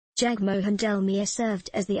Jagmohan Dalmiya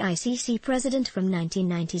served as the ICC president from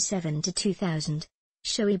 1997 to 2000.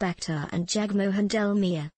 Shoaib Akhtar and Jagmohan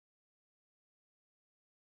Dalmiya.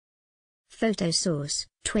 Photo source,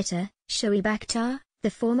 Twitter. Shoaib Akhtar,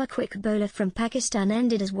 the former quick bowler from Pakistan,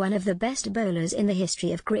 ended as one of the best bowlers in the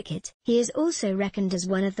history of cricket. He is also reckoned as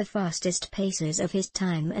one of the fastest pacers of his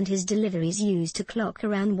time, and his deliveries used to clock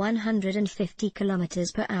around 150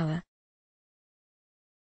 km per hour.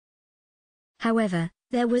 However,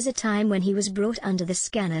 there was a time when he was brought under the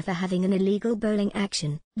scanner for having an illegal bowling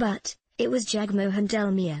action, but it was Jagmohan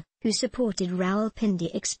Dalmiya who supported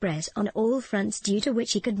Rawalpindi Express on all fronts, due to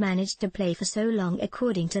which he could manage to play for so long,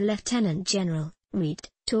 according to Lieutenant General Reed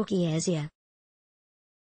Torkiasia.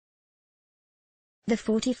 The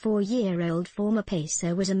 44-year-old former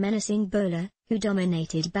pacer was a menacing bowler who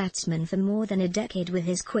dominated batsmen for more than a decade with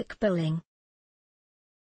his quick bowling.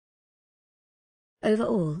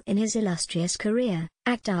 Overall, in his illustrious career,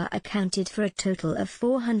 Akhtar accounted for a total of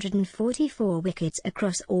 444 wickets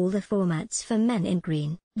across all the formats for men in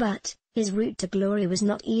green. But his route to glory was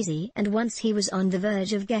not easy, and once he was on the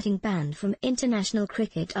verge of getting banned from international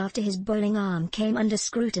cricket after his bowling arm came under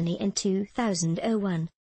scrutiny in 2001.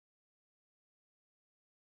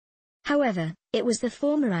 However, it was the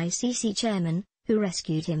former ICC chairman who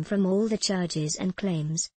rescued him from all the charges and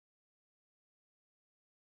claims.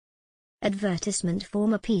 Advertisement.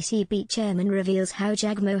 Former PCB chairman reveals how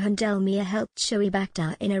Jagmohan Dalmiya helped Shoaib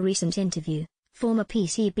Akhtar in a recent interview. Former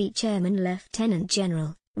PCB chairman Lieutenant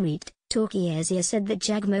General Reed Torkiasia said that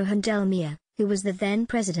Jagmohan Dalmiya, who was the then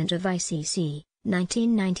president of ICC,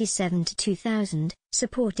 1997 to 2000,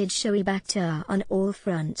 supported Shoaib Akhtar on all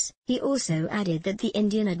fronts. He also added that the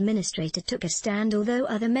Indian administrator took a stand, although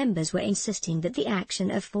other members were insisting that the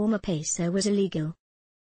action of former pacer was illegal.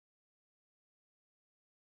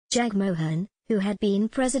 Jagmohan, who had been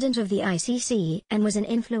president of the ICC and was an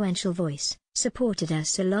influential voice, supported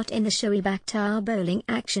us a lot in the Shoaib Akhtar bowling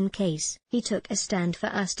action case. He took a stand for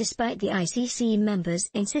us despite the ICC members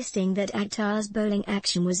insisting that Akhtar's bowling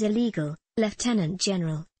action was illegal, Lieutenant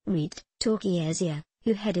General Reed Torkiasia,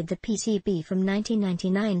 who headed the PCB from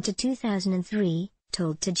 1999 to 2003,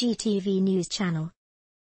 told to GTV News Channel.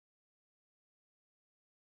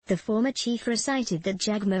 The former chief recited that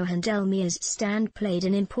Jagmohan Dalmiya's stand played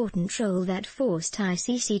an important role that forced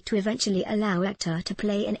ICC to eventually allow Akhtar to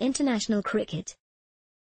play in international cricket.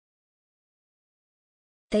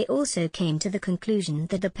 They also came to the conclusion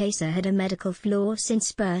that the pacer had a medical flaw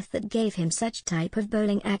since birth that gave him such type of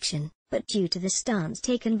bowling action, but due to the stance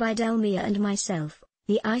taken by Dalmiya and myself,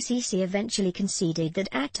 the ICC eventually conceded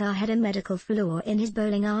that Akhtar had a medical flaw in his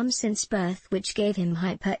bowling arm since birth, which gave him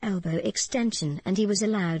hyper-elbow extension, and he was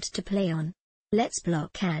allowed to play on. Let's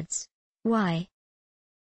block ads. Why?